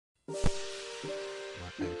My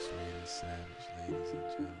X-rated savage, ladies and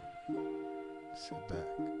gentlemen. Sit back,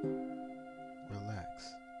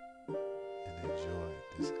 relax, and enjoy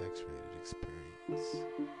this X-rated experience.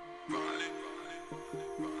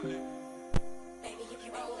 Baby, if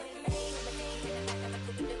you roll with me, let me take you to the back of the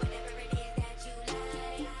coupe and do whatever it is that you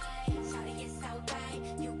like. Shawty, it's alright,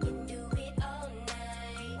 you can do it all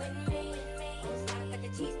night. With me, stop at the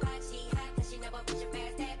G-spot, she hot, cause she know I'm pushing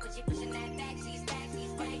past that, but she pushing that back, she's back,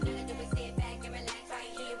 she's right. Gotta do is sit back and relax right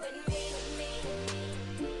here with me.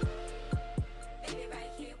 Baby,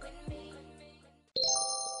 right here with me.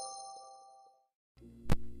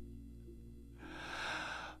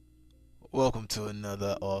 Welcome to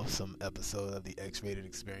another awesome episode of the X-Rated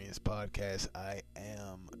Experience Podcast. I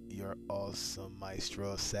am your awesome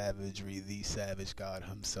maestro of savagery, the savage god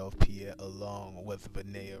himself, Pierre, along with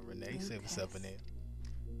Vinaya Renee. Say what's up, Vinaya.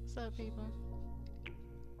 What's up, people?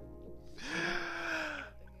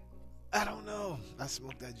 I don't know. I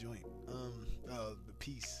smoked that joint. The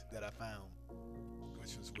piece that I found,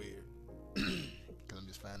 which was weird, because I'm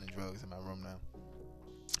just finding drugs in my room now.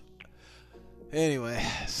 Anyway,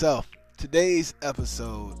 so today's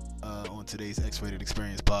episode on today's X-Rated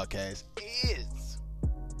Experience Podcast is.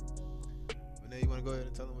 Renee, you want to go ahead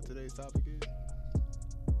and tell them what today's topic is?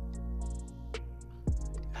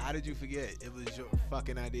 How did you forget? It was your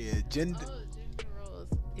fucking idea. Gender roles.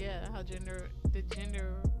 Yeah, how the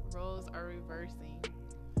gender roles are reversing.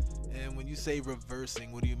 And when you say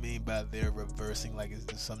reversing, what do you mean by they're reversing? Like, is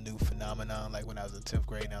this some new phenomenon? Like when I was in 10th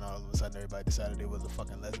grade, and all of a sudden everybody decided they was a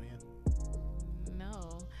fucking lesbian?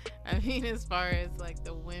 No. I mean, as far as like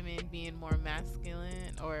the women being more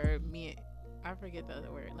masculine, or I forget the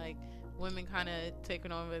other word. Like women kind of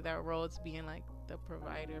taking over that role to being like the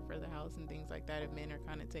provider for the house and things like that, and men are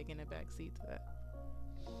kind of taking a back seat to that.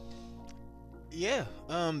 Yeah,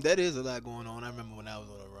 that is a lot going on. I remember when I was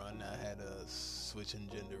on a run, I had a switching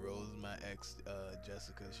gender roles. My ex,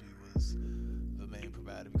 Jessica, she was the main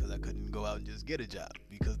provider because I couldn't go out and just get a job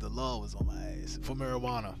because the law was on my ass for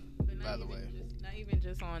marijuana, by the way. Not even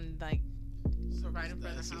just on like providing for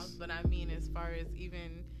the house, but I mean as far as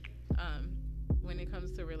even when it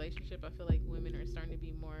comes to relationship, I feel like women are starting to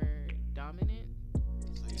be more dominant.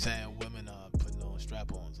 So you're saying women are putting on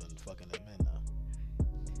strap-ons and fucking their men now?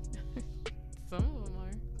 Some of them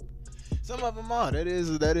are. Some of them are. That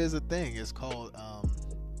is a thing. It's called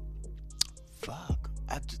fuck.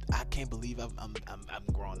 I can't believe I'm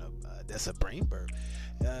growing up. That's a brain burp.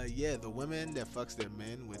 Yeah, the women that fucks their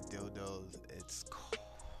men with dildos. It's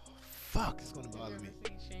fuck. It's gonna bother me. You ever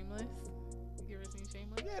seen Shameless? You ever seen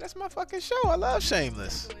Shameless? Yeah, that's my fucking show. I love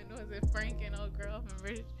Shameless. Was it Frank and old girl from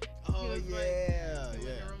Rich? Oh yeah, In the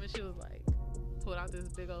room and she was like, pulled out this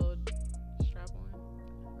big old strap on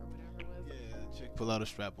or whatever it was. Yeah, chick pull out a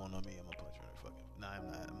strap on me. I'm gonna punch her in the fucking. Nah, I'm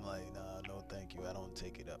not. I'm like, nah, no, thank you. I don't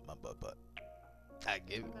take it up my butt. I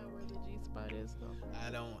give it. Is that where the G spot is though?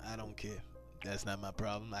 I don't care. That's not my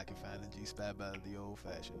problem. I can find the G spot by the old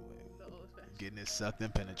fashioned way. The old fashioned. Getting it sucked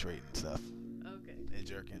and penetrating stuff. Okay. And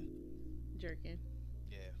jerking. Jerking.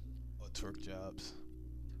 Yeah. Or twerk jobs.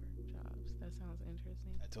 Twerk jobs. That sounds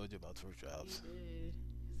interesting. I told you about twerk jobs.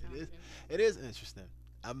 You did. It is interesting.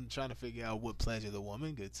 I'm trying to figure out what pleasure the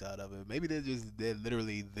woman gets out of it. Maybe they're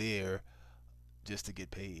literally there just to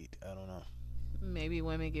get paid. I don't know. Maybe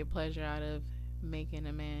women get pleasure out of making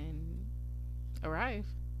a man arrive.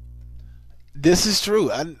 This is true.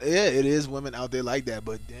 Yeah, it is women out there like that,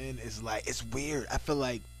 but then it's like it's weird. I feel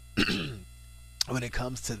like when it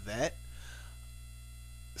comes to that,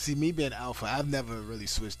 see, me being alpha, I've never really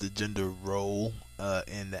switched the gender role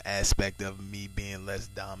in the aspect of me being less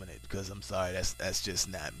dominant. Because I'm sorry, that's just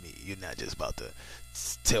not me. You're not just about to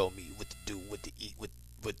tell me what to do, what to eat,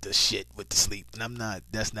 with the shit, with the sleep, and I'm not.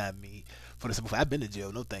 That's not me. For the simple fact, I've been to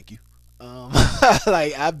jail. No, thank you.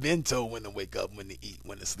 Like I've been told when to wake up, when to eat,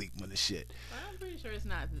 when to sleep, when to shit. I'm pretty sure it's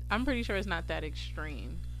not. I'm pretty sure it's not that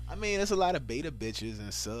extreme. I mean, there's a lot of beta bitches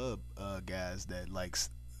and sub guys that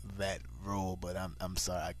likes that role, but I'm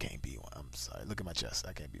sorry, I can't be one. I'm sorry. Look at my chest.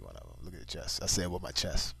 I can't be one of them. Look at the chest. I said with my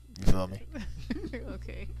chest. You feel me?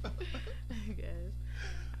 Okay. I guess.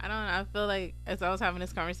 I don't know. I feel like as I was having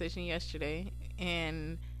this conversation yesterday,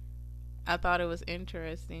 and I thought it was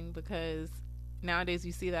interesting because nowadays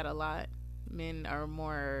you see that a lot. Men are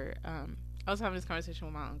more I was having this conversation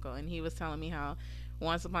with my uncle, and he was telling me how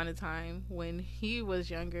once upon a time when he was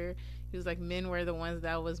younger, he was like men were the ones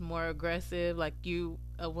that was more aggressive. Like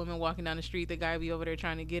a woman walking down the street, the guy be over there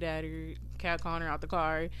trying to get at her, cat calling her out the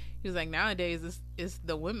car. He was like, nowadays it's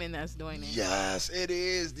the women that's doing it. Yes, it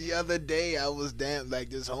is. The other day I was like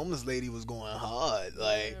this homeless lady was going hard.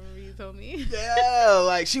 Like, Remember you told me? yeah,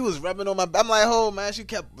 like she was rubbing on my. I'm like, oh man, she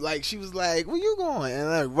kept like she was like, where you going? And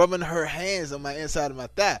like rubbing her hands on my inside of my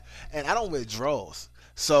thigh. And I don't wear drawers,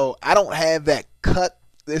 so I don't have that cut.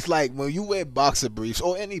 It's like when you wear boxer briefs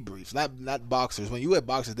or any briefs, not boxers. When you wear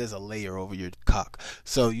boxers, there's a layer over your cock,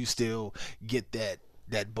 so you still get that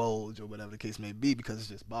bulge or whatever the case may be because it's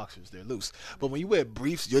just boxers, they're loose. But when you wear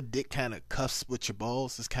briefs, your dick kind of cuffs with your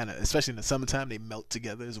balls. It's kind of, especially in the summertime, they melt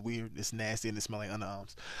together. It's weird, it's nasty, and it smells like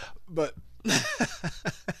underarms. But Sounds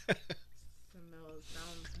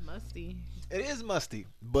musty. it is musty.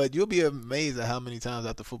 But you'll be amazed at how many times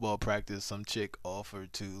after football practice some chick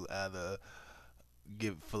offered to either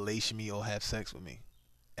fellation me or have sex with me,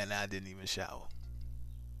 and I didn't even shower.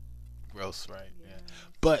 Gross, right? Yeah.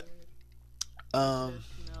 But It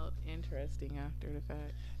smelled interesting after the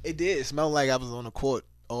fact. it did smell like I was on the court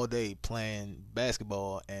all day playing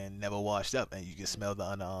basketball and never washed up, and you can smell the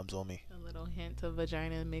underarms on me. A little hint of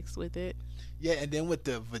vagina mixed with it. Yeah, and then with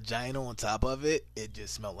the vagina on top of it, it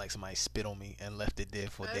just smelled like somebody spit on me and left it there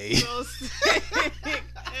for That's days. so sick.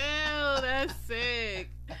 Ew, that's sick.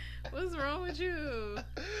 What's wrong with you?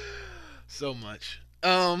 So much.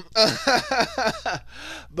 But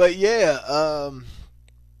yeah,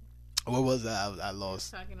 what was that? I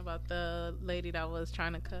lost. Talking about the lady that was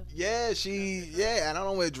trying to cuff. Yeah, and I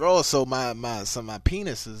don't wear drawers, so my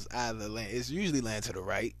penis is it's usually laying to the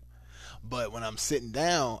right, but when I'm sitting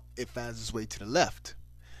down, it finds its way to the left.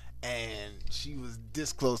 And she was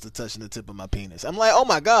this close to touching the tip of my penis. I'm like, oh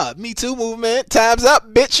my God, Me Too movement, time's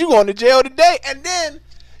up, bitch, you going to jail today. And then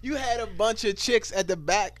you had a bunch of chicks at the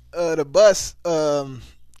back of the bus,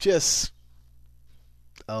 just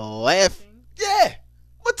laughing. Yeah,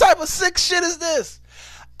 what type of sick shit is this?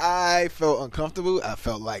 I felt uncomfortable. I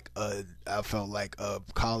felt like a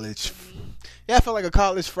college. Yeah, I felt like a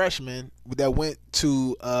college freshman that went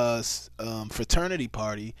to a fraternity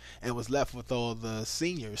party and was left with all the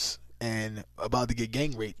seniors and about to get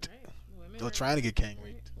gang raped or trying to get gang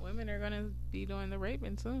raped. Women are gonna be doing the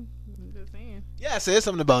raping soon. I'm just saying. Yeah, I said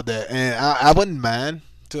something about that, and I wouldn't mind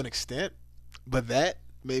to an extent, but that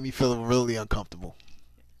made me feel really uncomfortable.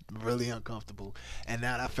 Really uncomfortable. And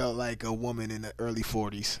now I felt like a woman in the early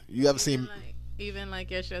 40s. You ever seen... Even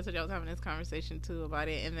like yesterday, I was having this conversation too about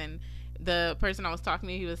it, and then the person I was talking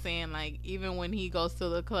to, he was saying like even when he goes to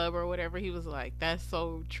the club or whatever, he was like, that's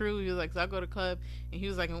so true. He was like, so I go to club, and he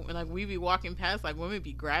was like we be walking past, like women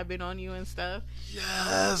be grabbing on you and stuff.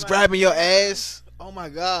 Yes, grabbing your ass. Oh my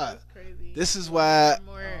God. That's crazy. This is why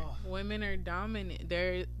women are dominant.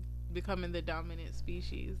 They're becoming the dominant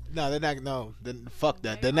species. No, they're not. No, then fuck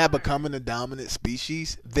that. They're not becoming the dominant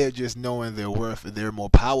species. They're just knowing their worth, and they're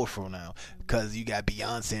more powerful now because you got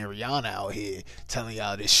Beyonce and Rihanna out here telling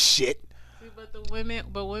y'all this shit. See,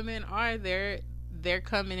 but women are they're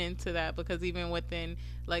coming into that because even within,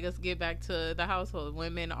 like, let's get back to the household.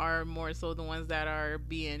 Women are more so the ones that are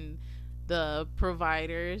being the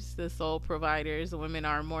providers, the sole providers. Women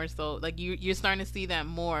are more so like you're starting to see that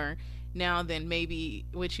more now than maybe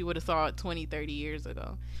what you would have saw 20, 30 years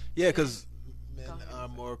ago. Yeah, because men are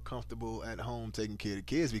more comfortable at home taking care of the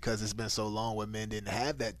kids because it's been so long where men didn't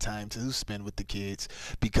have that time to spend with the kids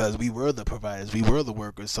because we were the providers, we were the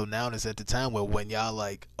workers. So now it's at the time where when y'all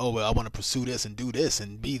like, oh, well, I want to pursue this and do this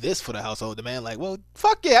and be this for the household, the man like, well,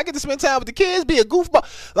 fuck yeah, I get to spend time with the kids, be a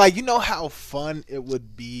goofball. Like, you know how fun it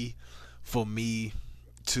would be for me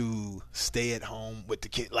to stay at home with the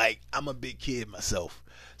kid. Like, I'm a big kid myself.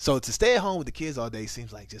 So to stay at home with the kids all day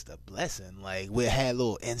seems like just a blessing. Like, we had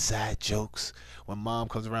little inside jokes when mom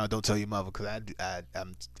comes around. Don't tell your mother because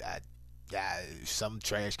some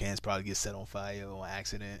trash cans probably get set on fire on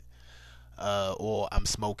accident, or I'm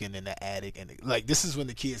smoking in the attic. And like, this is when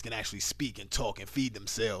the kids can actually speak and talk and feed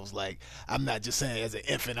themselves. Like, I'm not just saying as an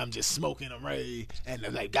infant I'm just smoking, I'm ready, and they're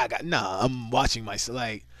like, gaga. Nah, I'm watching myself.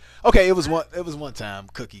 Like, okay, it was one time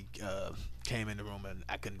Cookie came in the room and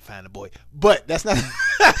I couldn't find the boy. But that's not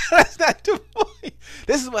that's not the point.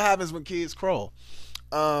 This is what happens when kids crawl.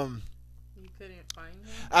 You couldn't find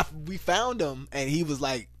him? We found him and he was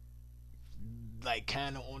like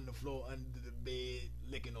kind of on the floor under the bed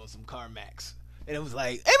licking on some Carmax. And it was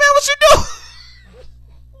like, hey man, what you doing?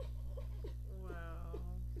 Wow.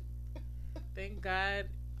 Thank God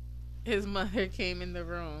his mother came in the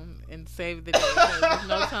room and saved the day. There's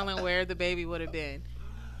no telling where the baby would have been.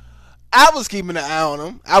 I was keeping an eye on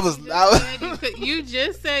him. I was. You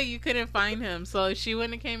just said you couldn't find him, so if she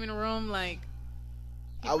wouldn't have came in the room, like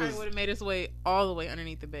he probably would have made his way all the way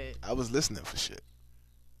underneath the bed. I was listening for shit.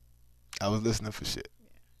 I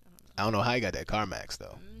don't know how he got that CarMax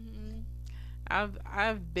though.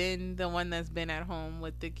 I've been the one that's been at home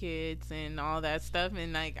with the kids and all that stuff,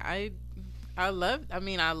 and like I loved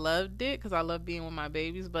it because I love being with my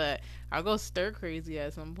babies, but I'll go stir crazy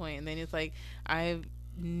at some point, and then it's like I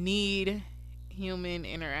need human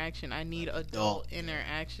interaction. I need adult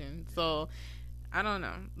interaction. So I don't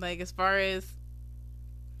know. Like as far as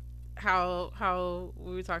how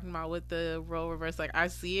we were talking about with the role reverse, like I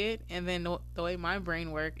see it, and then the way my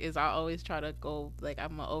brain work is I always try to go, like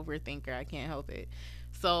I'm an overthinker. I can't help it.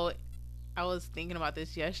 So I was thinking about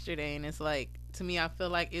this yesterday, and it's like, to me, I feel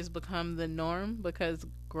like it's become the norm because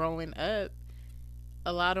growing up,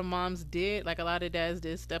 a lot of moms did, like a lot of dads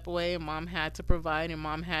did step away, and mom had to provide, and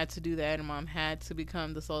mom had to do that, and mom had to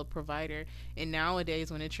become the sole provider. And nowadays,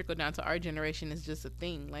 when it trickled down to our generation, it's just a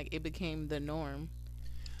thing. Like it became the norm.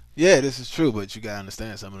 Yeah, this is true, but you gotta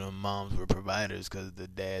understand some of them moms were providers because the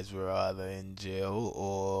dads were either in jail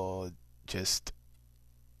or just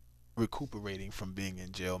recuperating from being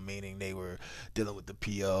in jail, meaning they were dealing with the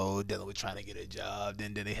PO, dealing with trying to get a job.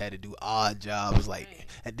 Then they had to do odd jobs, like, Right.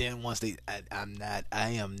 and then once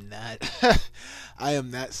I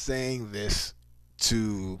am not saying this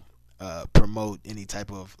to promote any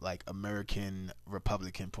type of like American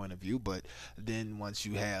Republican point of view, but then once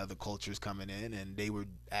you have the cultures coming in, and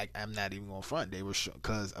I'm not even going to front, they were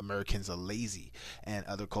because Americans are lazy, and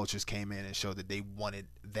other cultures came in and showed that they wanted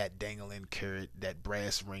that dangling carrot, that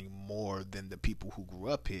brass ring more than the people who grew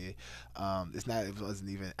up here. It wasn't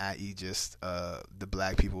even i.e. just the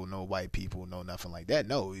black people, no white people, no nothing like that.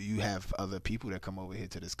 No, you have other people that come over here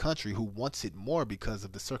to this country who wants it more because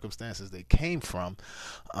of the circumstances they came from.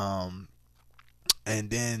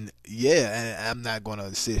 And then and I'm not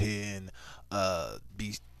gonna sit here and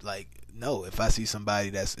be like, no, if I see somebody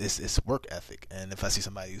it's work ethic, and if I see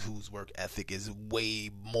somebody whose work ethic is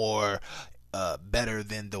way more better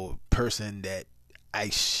than the person that I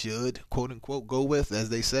should quote unquote go with, as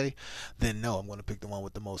they say, then no, I'm gonna pick the one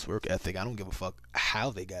with the most work ethic. I don't give a fuck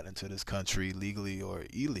how they got into this country, legally or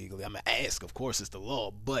illegally. I'm gonna ask, of course, it's the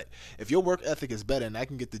law, but if your work ethic is better and I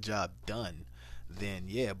can get the job done, then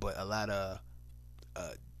yeah. But a lot of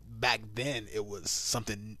back then it was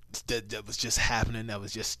something that was just happening, that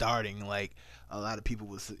was just starting. Like a lot of people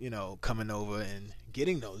was coming over and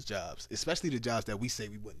getting those jobs, especially the jobs that we say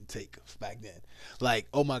we wouldn't take back then. Like,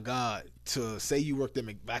 oh my God, to say you worked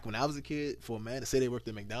at back when I was a kid, for a man to say they worked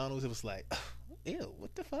at McDonald's, it was like, ew,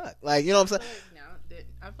 what the fuck? Like, you know what I'm saying?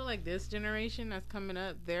 I feel like this generation that's coming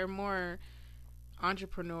up, they're more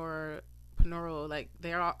entrepreneurial. Like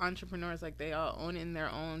they're all entrepreneurs. Like they all owning their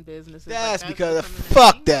own businesses. That's like, because becoming a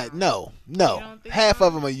fuck thing that. now. No. Half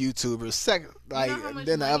of them are YouTubers. Second, like, you know how much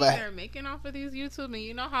then the money other. they're making off of these YouTube, and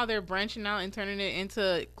you know how they're branching out and turning it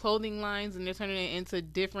into clothing lines, and they're turning it into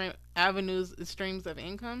different avenues, streams of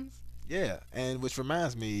incomes. Yeah, and which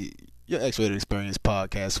reminds me, your X-Rated Experience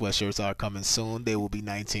podcast sweatshirts are coming soon. They will be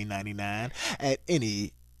 $19.99 at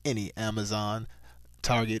any Amazon,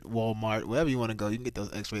 Target, Walmart, wherever you want to go. You can get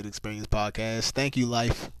those X-Rated Experience podcasts. Thank you,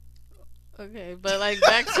 life. Okay, but like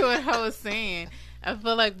back to what I was saying, I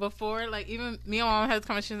feel like before, like even me and my mom had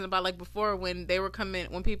conversations about like before when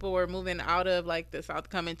people were moving out of like the South,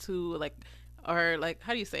 coming to like, or like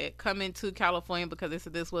how do you say it, coming to California because they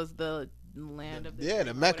said this was the land of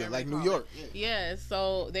the Mecca, like New York. Yeah,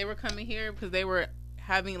 so they were coming here because they were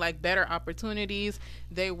having like better opportunities.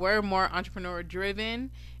 They were more entrepreneur driven,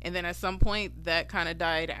 and then at some point that kind of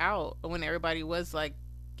died out when everybody was like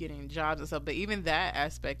getting jobs and stuff. But even that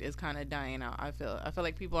aspect is kind of dying out. I feel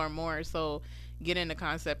like people are more so getting the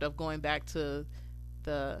concept of going back to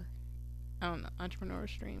the entrepreneur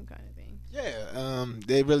stream kind of thing. Yeah,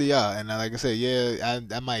 they really are. And like I said, yeah,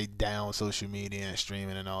 I might down social media and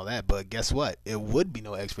streaming and all that, but guess what? It would be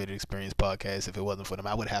no X-Rated Experience podcast if it wasn't for them.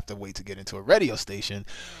 I would have to wait to get into a radio station,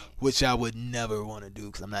 which I would never want to do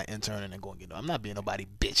because I'm not interning and going to I'm not being nobody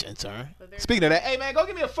bitch intern. Speaking of that, hey man, go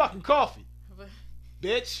get me a fucking coffee,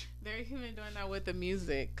 bitch. They're even doing that with the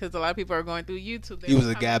music because a lot of people are going through YouTube. He was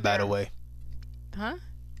a guy, by the way. Huh?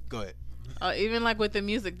 Go ahead. Even like with the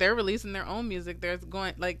music, they're releasing their own music. There's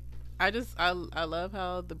going like. I love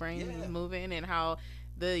how the brain is moving and how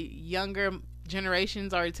the younger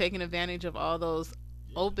generations are taking advantage of all those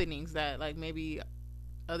openings that like maybe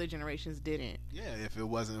other generations didn't. Yeah, if it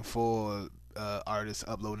wasn't for artists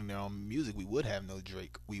uploading their own music, we would have no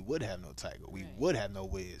Drake, we would have no Tiger, we Right. would have no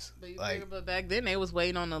Wiz. But, Like, but back then they was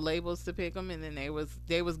waiting on the labels to pick them, and then they was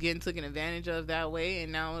getting taken advantage of that way,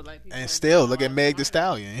 and now like people and are still doing look all at Meg Thee the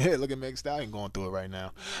Stallion. Yeah, look at Meg Thee Stallion going through it right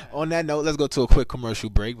now. Yeah. On that note, let's go to a quick commercial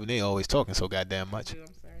break. But they always talking so goddamn much. I'm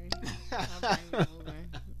sorry. My brain is moving.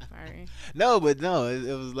 Sorry. No, but no, it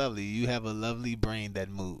was lovely. You have a lovely brain that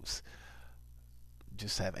moves.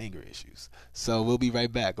 Just have anger issues. So we'll be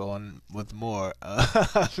right back on with more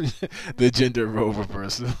the gender role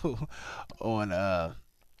reversal on the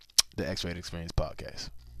X-Rated Experience podcast.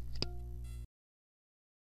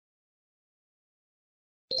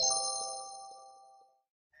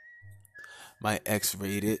 My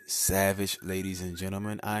X-Rated Savage ladies and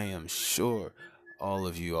gentlemen, I am sure all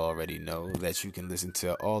of you already know that you can listen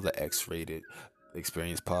to all the X-Rated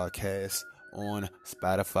Experience podcasts on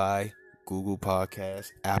Spotify, Google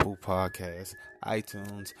Podcasts, Apple Podcasts,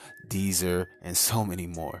 iTunes, Deezer, and so many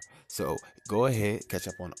more. So go ahead, catch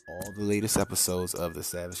up on all the latest episodes of the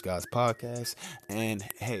Savage Gods podcast, and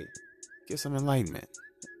hey, get some enlightenment.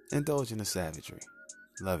 Indulge in the savagery.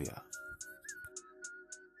 Love y'all.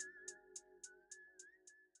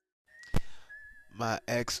 My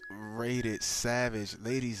X-Rated Savage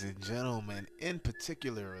ladies and gentlemen, in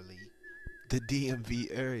particularly the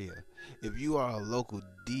DMV area. If you are a local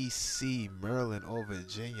DC, Maryland, or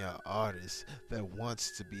Virginia artist that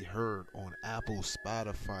wants to be heard on Apple,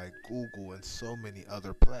 Spotify, Google, and so many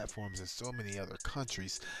other platforms in so many other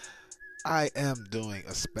countries, I am doing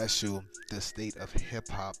a special The State of Hip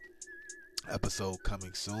Hop episode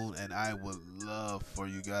coming soon, and I would love for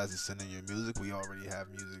you guys to send in your music. We already have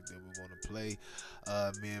music that we're going to play.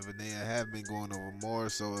 Me and Vinaya have been going over more,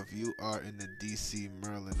 so if you are in the DC,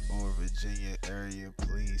 Maryland, or Virginia area,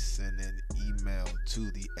 please send an email to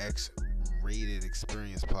the X-Rated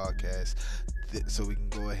Experience podcast so we can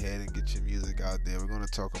go ahead and get your music out there. We're going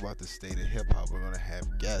to talk about the state of hip-hop. We're going to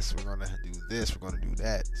have guests. We're going to do this. We're going to do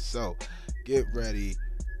that. So get ready.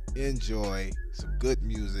 Enjoy some good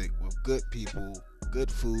music with good people,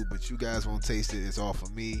 good food, but you guys won't taste it. It's all for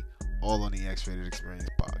me, all on the X-Rated Experience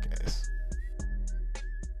podcast.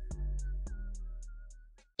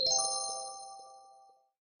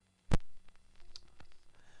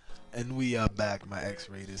 And we are back, my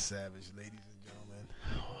X-Rated Savage ladies and gentlemen.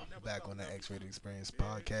 Back on the X-Rated Experience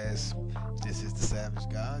podcast. This is the Savage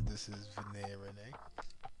God. This is Vinay Renee.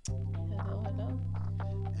 Hello.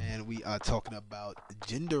 And we are talking about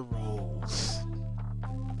gender roles.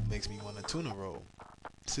 Makes me want a tuna roll.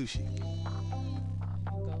 Sushi.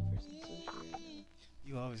 Go for some sushi right now.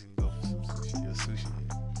 You always can go for some sushi. You're a sushi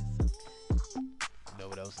head. You know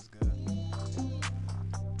what else is good?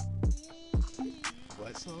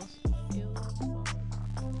 What sauce? You wouldn't know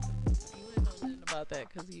nothing about that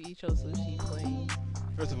because you eat your sushi plain.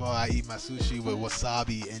 First of all, I eat my sushi with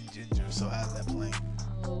wasabi and ginger. So how's that plain?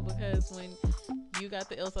 Oh, because when you got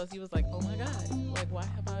the ill sauce, you was like, oh my god, like why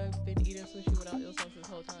have I been eating sushi without ill sauce this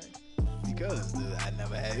whole time? Because I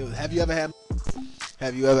never had it. Have you ever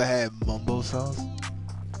had mumbo sauce?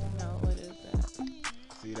 No, what is that?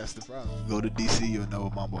 See, that's the problem. You go to DC, you'll know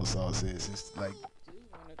what mumbo sauce is. It's like, I do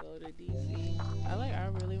want to go to DC. I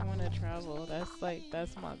really want to travel.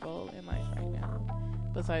 That's my goal in life right now.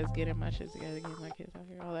 Besides getting my shit together, getting my kids out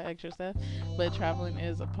here, all that extra stuff. But traveling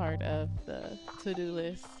is a part of the to-do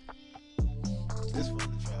list. it's fun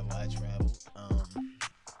to travel. I traveled.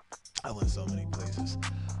 I went so many places.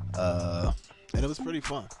 And it was pretty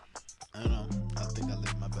fun. I don't know. I think I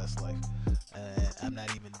lived my best life. I'm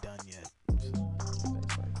not even done yet. So,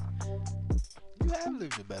 you have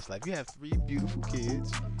lived your best life. You have 3 beautiful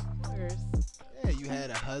kids. Of course. Yeah, you had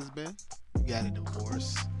a husband. You got a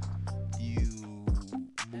divorce. You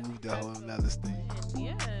moved a whole nother state.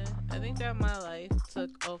 Yeah, I think that my life took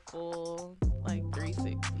a full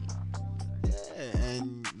 360. Yeah,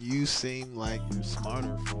 and you seem like you're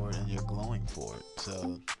smarter for it and you're glowing for it.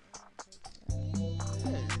 So, yeah,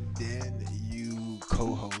 and then you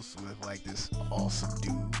co-host with this awesome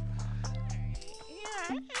dude.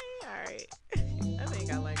 Yeah, alright. I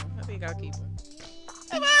think I like him. I think I'll keep him.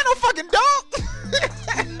 Hey, man, I ain't no fucking dog.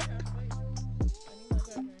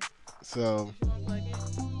 So, You wanna plug in?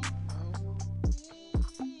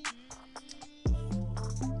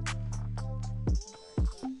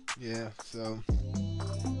 yeah, so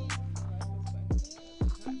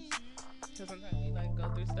Because sometimes you go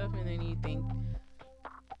through stuff and then you think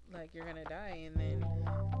you're gonna die, and then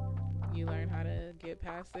you learn how to get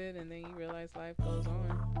past it, and then you realize life goes on.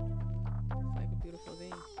 It's like a beautiful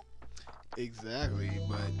thing. exactly.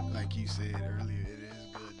 But like you said earlier, it is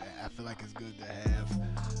good. I feel like it's good to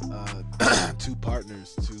have 2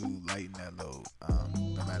 partners to lighten that load,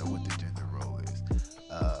 no matter what the gender role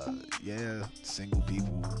yeah, single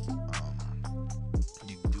people,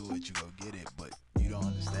 you do it, you go get it, but you don't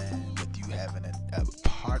understand with you having a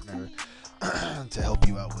partner to help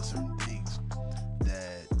you out with certain things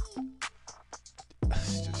that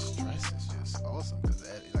it's just stress. It's just awesome because,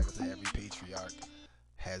 like I said, every patriarch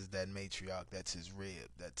has that matriarch that's his rib,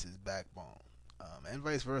 that's his backbone. And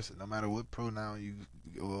vice versa. No matter what pronoun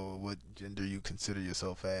you or what gender you consider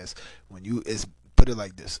yourself as, when you it's put it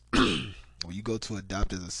like this: when you go to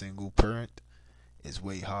adopt as a single parent, it's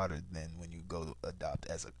way harder than when you go to adopt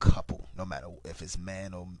as a couple. No matter if it's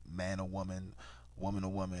man or woman, woman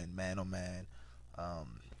or woman, man or man,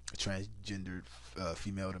 transgendered,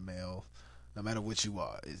 female to male. No matter what you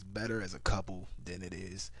are, it's better as a couple than it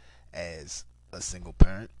is as a single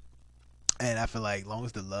parent. And I feel like, long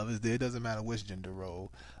as the love is there, it doesn't matter which gender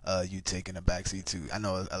role you take in a backseat to. I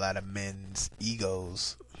know a lot of men's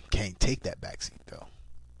egos can't take that backseat though.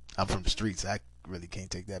 I'm from the streets. I really can't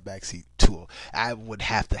take that backseat to. I would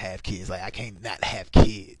have to have kids. Like, I can't not have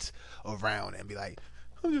kids around and be like,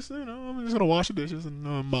 I'm just gonna wash the dishes and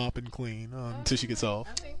mop and clean until she gets off.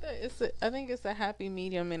 I think it's a happy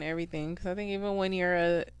medium in everything. Because I think even when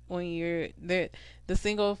you're the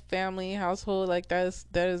single family household, like that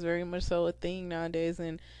is very much so a thing nowadays.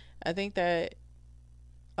 And I think that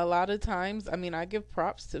a lot of times, I mean, I give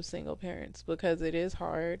props to single parents because it is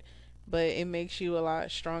hard, but it makes you a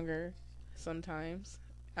lot stronger. Sometimes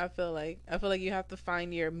I feel like you have to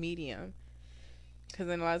find your medium. Because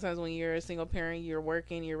then a lot of times when you're a single parent, you're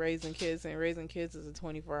working, you're raising kids, and raising kids is a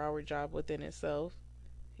 24-hour job within itself,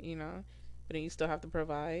 you know. But then you still have to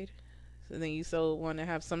provide. So then you still want to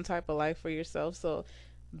have some type of life for yourself. So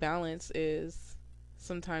balance is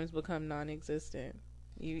sometimes become non-existent.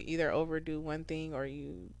 You either overdo one thing or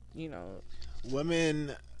you know.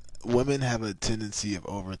 Women have a tendency of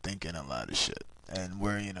overthinking a lot of shit and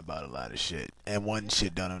worrying about a lot of shit and wanting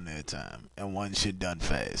shit done on their time and wanting shit done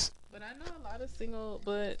fast. But I know a lot of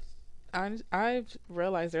I've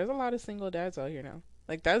realized there's a lot of single dads out here now.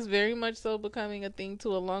 Like, that's very much so becoming a thing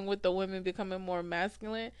too, along with the women becoming more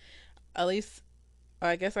masculine. At least,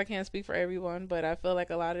 I guess I can't speak for everyone, but I feel like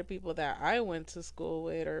a lot of people that I went to school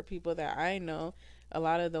with or people that I know, a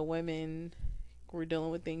lot of the women were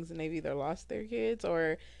dealing with things and they've either lost their kids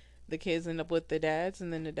or the kids end up with the dads,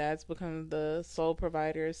 and then the dads become the sole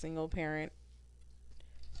provider, single parent.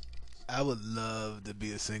 I would love to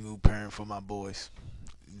be a single parent for my boys.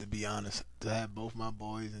 To be honest, to have both my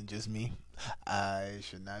boys and just me. I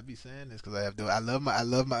should not be saying this because I have to. I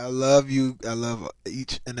love you. I love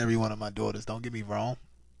each and every one of my daughters. Don't get me wrong.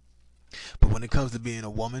 But when it comes to being a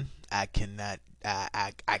woman, I cannot.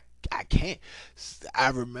 I can't. I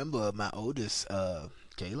remember my oldest,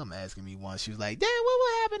 Caleb, asking me once. She was like, "Dad, what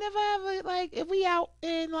will happen if I ever if we out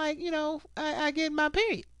and I get my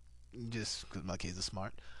period?" Just because my kids are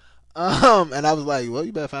smart. And I was like, well,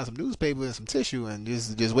 you better find some newspaper and some tissue and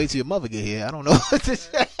just wait till your mother get here. I don't know what to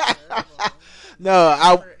say.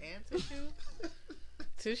 No,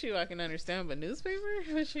 Tissue I can understand, but newspaper?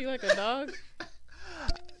 Was she like a dog?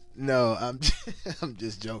 No, I'm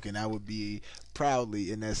just joking. I would be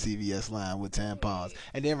proudly in that CVS line with tampons.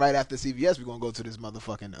 And then right after CVS, we're going to go to this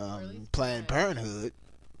motherfucking Planned Parenthood.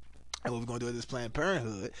 And what we're going to do at this Planned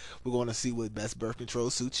Parenthood, we're going to see what best birth control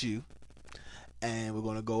suits you. And we're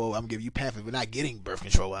gonna go. I'm gonna give you pamphlets. We're not getting birth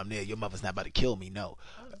control while I'm there. Your mother's not about to kill me. No.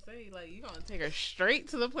 I was gonna say, like, you gonna take her straight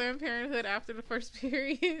to the Planned Parenthood after the first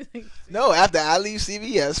period? No. After I leave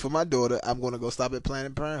CVS for my daughter, I'm gonna go stop at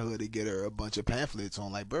Planned Parenthood to get her a bunch of pamphlets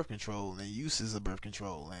on like birth control and uses of birth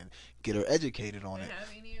control and get her educated on it. Have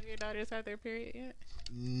any of your daughters had their period yet?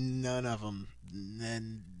 None of them.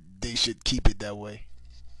 And they should keep it that way.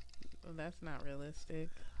 Well, that's not realistic.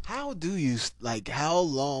 How do you how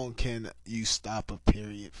long can you stop a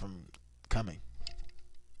period from coming?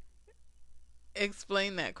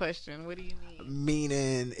 Explain that question. What do you mean?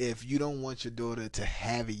 Meaning, if you don't want your daughter to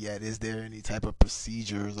have it yet, is there any type of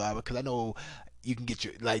procedures? Because I know you can get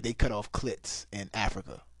they cut off clits in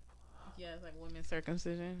Africa. Yeah, it's like women's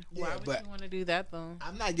circumcision. Yeah, Why would you want to do that though?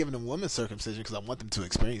 I'm not giving them women's circumcision because I want them to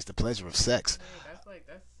experience the pleasure of sex. Hey,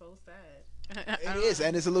 that's so sad. It is,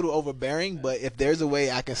 and it's a little overbearing, but if there's a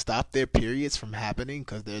way I can stop their periods from happening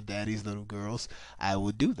because they're daddy's little girls, I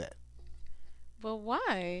would do that. But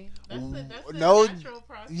why? That's a No, natural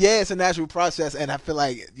process. Yeah, it's a natural process, and I feel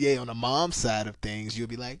like, on the mom side of things, you'll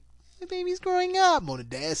be like, my baby's growing up. On the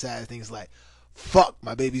dad side of things, like, fuck,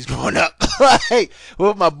 my baby's growing up. Like,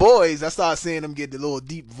 with my boys, I start seeing them get the little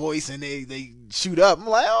deep voice, and they shoot up. I'm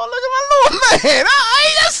like, oh, look at my little man.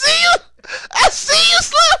 I see you. I see you,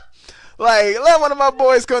 Slim. Like, let one of my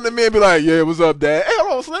boys come to me and be like, yeah, what's up, Dad? Hey,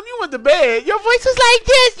 hold on, Slim. You went to bed. Your voice was like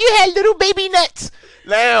this. You had little baby nuts.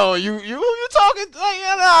 Now you talking?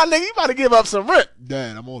 Like, nah, nigga, you about to give up some rent.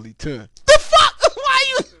 Dad, I'm only 10. The fuck? Why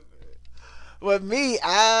you? With me,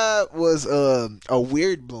 I was a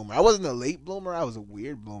weird bloomer. I wasn't a late bloomer. I was a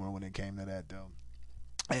weird bloomer when it came to that, though.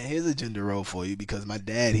 And here's a gender role for you because my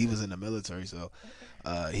dad, he was in the military, so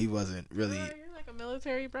he wasn't really. You're like a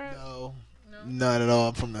military brat. No, No? not at all.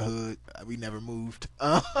 I'm from the hood. We never moved.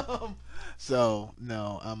 So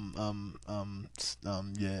no,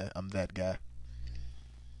 yeah, I'm that guy.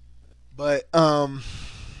 But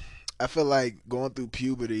I feel like going through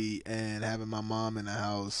puberty and having my mom in the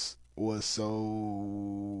house was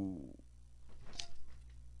so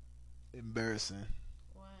embarrassing.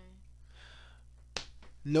 Why?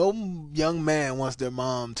 No young man wants their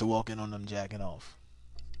mom to walk in on them jacking off.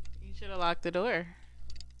 You should have locked the door.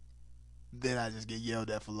 Then I just get yelled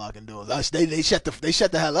at for locking doors. They shut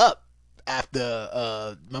the hell up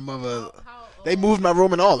after my mother. How They moved my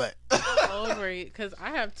room and all that. How old were you? Because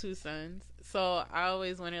I have two sons, so I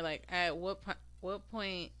always wonder, like, at what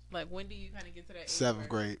point, like, when do you kind of get to that age? 7th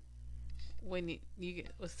grade. When you get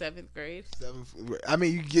was 7th grade? 7th grade. I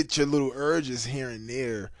mean, you get your little urges here and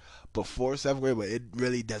there before 7th grade, but it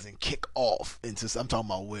really doesn't kick off into. I'm talking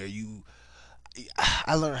about where you.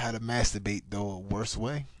 I learned how to masturbate the worst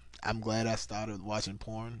way. I'm glad I started watching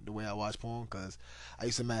porn the way I watch porn because I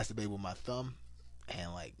used to masturbate with my thumb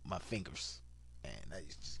and like my fingers, and I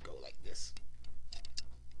used to just go like this.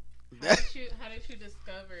 How did you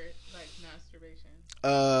discover like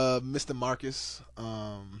masturbation? Mr. Marcus,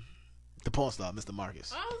 the porn star, Mr.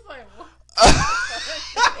 Marcus. I was like, what?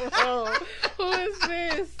 Whoa, who is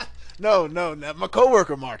this? No, not my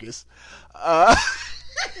coworker Marcus. Why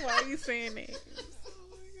are you saying it?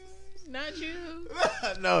 Not you.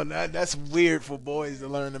 No, that's weird for boys to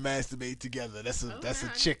learn to masturbate together. That's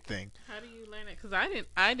a chick thing. How do you learn it? Because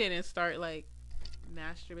I didn't start like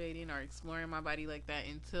masturbating or exploring my body like that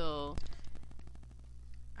until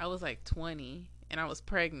I was like 20 and I was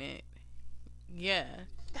pregnant. Yeah,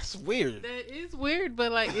 That's weird. that is weird,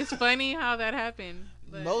 but like it's funny how that happened.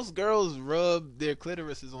 But Most girls rub their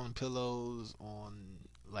clitorises on pillows, on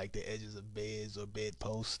like the edges of beds or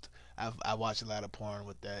bedpost. I watch a lot of porn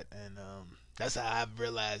with that, and that's how I've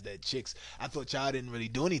realized that chicks. I thought y'all didn't really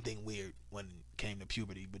do anything weird when it came to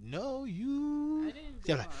puberty, but no, you. I didn't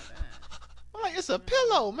do You're all like, that. I'm like, it's a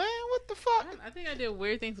pillow, man. What the fuck? I think I did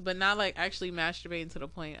weird things, but not like actually masturbating to the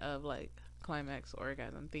point of like climax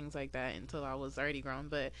orgasm, things like that until I was already grown.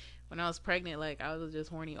 But when I was pregnant, like I was just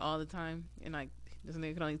horny all the time, and like this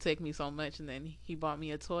nigga could only take me so much, and then he bought me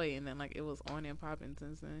a toy, and then like it was on and popping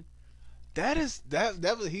since then. That was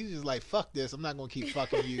he's just like, fuck this. I'm not gonna keep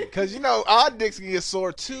fucking you because our dicks can get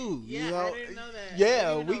sore too. Yeah, you know? I didn't know that.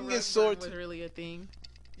 Yeah, I didn't we know can get rug sore burn was too. really a thing.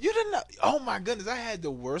 You didn't know? Oh my goodness, I had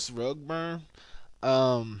the worst rug burn.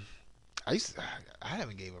 I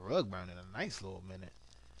haven't gave a rug burn in a nice little minute.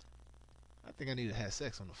 I think I need to have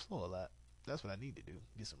sex on the floor a lot. That's what I need to do.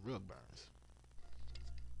 Get some rug burns.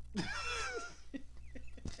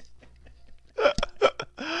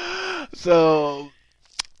 So,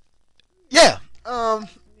 yeah. Yeah.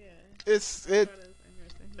 It's That is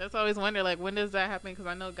interesting. That's always wonder, like, when does that happen? Because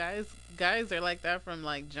I know guys are like that from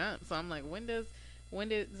like jump. So I'm like,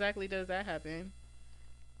 when exactly does that happen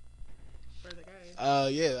for the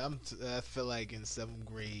guys? Yeah. I feel like in 7th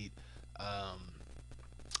grade,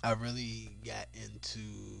 I really got into.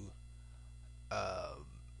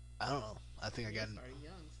 I don't know. I think I You got. started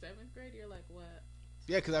young. 7th grade. You're like what?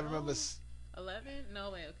 Yeah, because I remember. 11?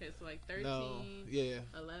 No way. Okay, so like 13. No. Yeah.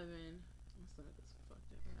 11. My stomach is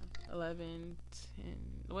fucked up now. 11, 10.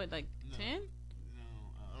 What, like No. 10?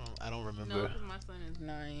 No, I don't remember. No, because my son is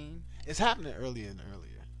 9. It's happening earlier and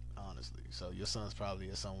earlier, honestly. So your son's probably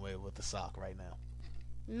in somewhere with the sock right now.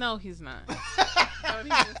 No, he's not. Don't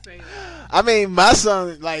even say that. I mean, my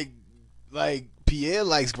son like Pierre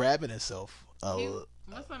likes grabbing himself.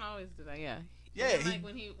 My son always did that. Yeah. Yeah, And, he- like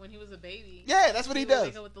when he was a baby. Yeah, that's what he would does.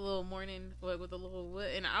 Wake up with the little morning, with the little wood,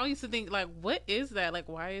 and I used to think like, what is that? Like,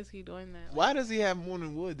 why is he doing that? Like, Why does he have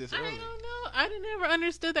morning wood this I early? don't know. I never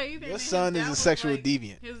understood that either. Your And then his son dad is a was sexual like-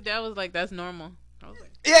 deviant. His dad was like, "That's normal." I was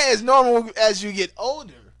like, Yeah, it's normal as you get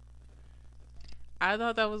older. I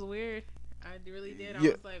thought that was weird. I really did. I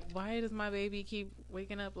Yeah. was like, why does my baby keep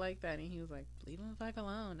waking up like that? And he was like, leave him the fuck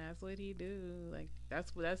alone. That's what he do. Like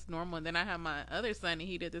that's normal. And then I had my other son, and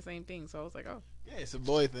he did the same thing. So I was like, oh, Yeah, it's a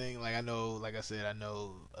boy thing. Like I know, like I said, I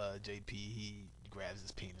know JP. He grabs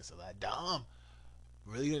his penis a lot. Dom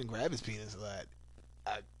really didn't grab his penis a lot.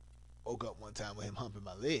 I woke up one time with him humping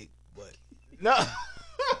my leg, but no.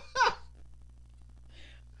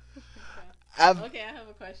 Okay, I have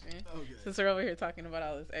a question. Okay. Since we're over here talking about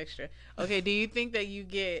all this extra. Okay, do you think that you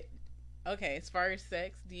get okay, as far as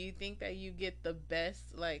sex, do you think that you get the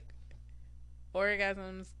best like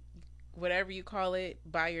orgasms, whatever you call it,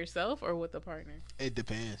 by yourself or with a partner? It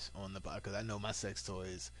depends on the because I know my sex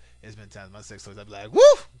toys. It's been times my sex toys I'd be like, woo!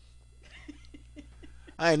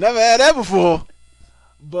 I ain't never had that before,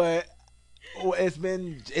 but it's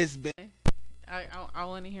been I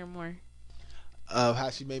want to hear more. how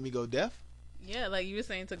she made me go deaf. Yeah, like you were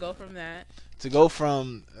saying, to go from that. To go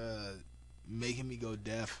from making me go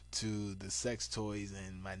deaf to the sex toys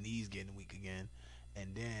and my knees getting weak again,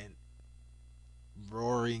 and then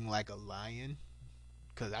roaring like a lion,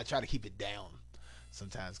 because I try to keep it down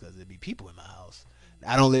sometimes because there be people in my house.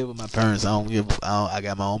 I don't live with my parents. I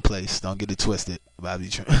got my own place. Don't get it twisted. But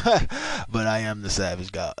I am the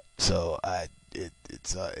savage god, so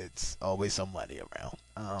it's always somebody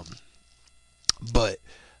around. But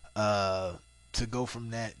to go from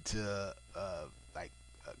that to like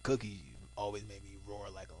Cookie always made me roar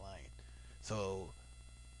like a lion. So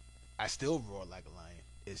I still roar like a lion.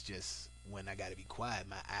 It's just when I gotta be quiet,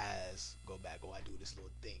 my eyes go back. Oh, I do this little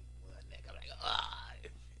thing with my neck. I'm like, ah.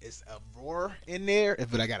 It's a roar in there,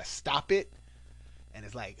 but I gotta stop it, and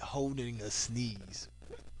it's like holding a sneeze.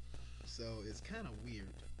 So it's kind of weird,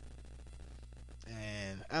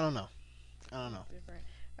 and I don't know. Different.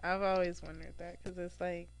 I've always wondered that because it's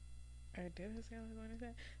like, or did I say I always wondered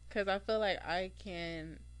that? Because I feel like I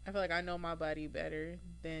feel like I know my body better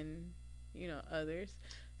than others.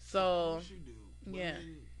 So Of course you do. yeah.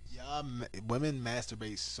 Women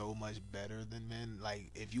masturbate so much better than men.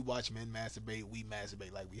 Like if you watch men masturbate, we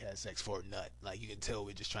masturbate like we had sex for a nut. Like you can tell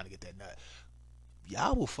we're just trying to get that nut.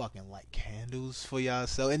 Y'all will fucking light candles for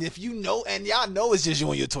y'allself, and if you know, and y'all know it's just you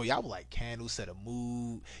and your toy, y'all will light candles, set a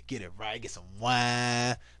mood, get it right, get some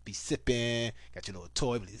wine, be sipping, got your little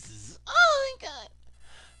toy, but oh my god,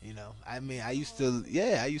 I mean, I used to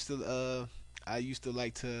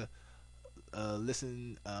like to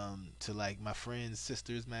listen to like my friends'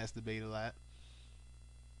 sisters masturbate a lot.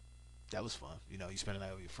 That was fun. You spend the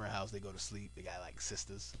night over your friend's house, they go to sleep, they got like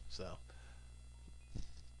sisters, so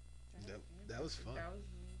that was fun. That was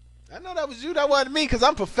me. I know that was you, that wasn't me, because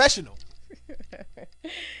I'm professional. I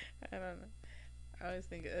don't know. I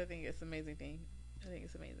think it's an amazing thing. I think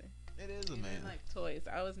it's amazing. It is Even amazing. like toys.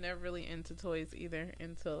 I was never really into toys either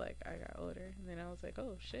until like I got older, and then I was like,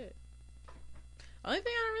 oh shit. Only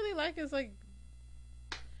thing I don't really like is like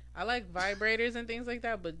I like vibrators and things like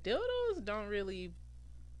that, but dildos don't really.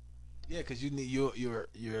 Yeah, because you need you're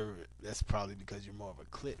that's probably because you're more of a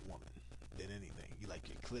clit woman than anything. You like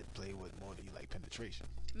your clit play with more than you like penetration.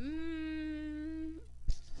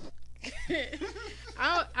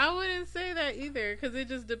 I wouldn't say that either, because it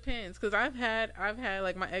just depends. Because I've had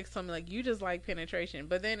like my ex told me like you just like penetration,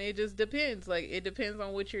 but then it just depends. Like it depends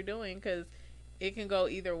on what you're doing, because it can go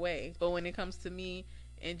either way. But when it comes to me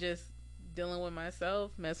and just dealing with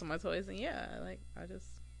myself, messing with my toys, and I just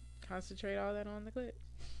concentrate all that on the clit.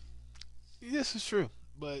 This is true,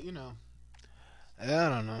 but I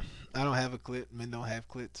don't know. I don't have a clit. Men don't have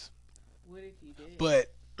clits. What if you did?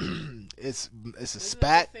 But it's a Isn't it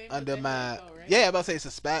spat the same under with the my head though, right? yeah. I'm about to say it's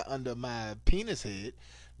a spat under my penis head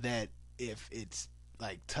that if it's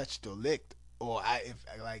like touched or licked or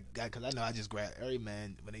because I know I just grab every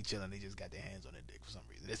man when they chilling, they just got their hands on their dick for some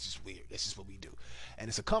reason. That's just weird. That's just what we do, and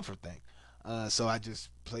it's a comfort thing. So I just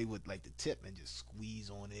play with like the tip and just squeeze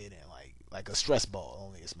on it and like a stress ball.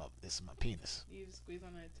 Only it's my penis. You just squeeze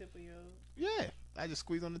on the tip of your. Yeah, I just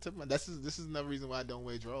squeeze on the tip of my. This is another reason why I don't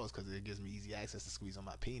wear drawers, because it gives me easy access to squeeze on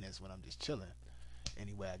my penis when I'm just chilling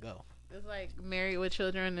anywhere I go. It's like Married with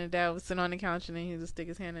Children, and the dad would sit on the couch and then he would just stick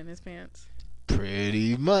his hand in his pants.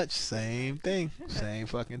 Pretty much same thing, same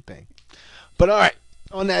fucking thing. But all right.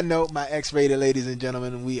 On that note, my X-rated ladies and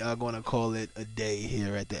gentlemen, we are going to call it a day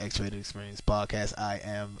here at the X-Rated Experience Podcast.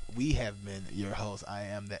 We have been your host. I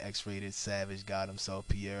am the X-Rated Savage God himself,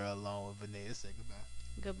 Pierre, along with Vanessa. Say goodbye.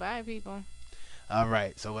 Goodbye, people. All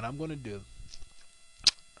right, so what I'm going to do,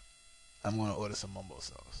 I'm going to order some mumbo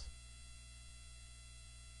sauce.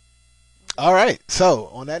 All right, so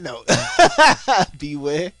on that note,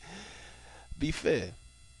 beware, be fair,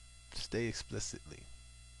 stay explicitly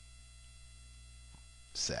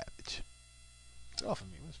savage. It's all for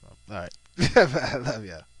me. What's wrong? All right. I love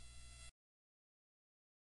y'all.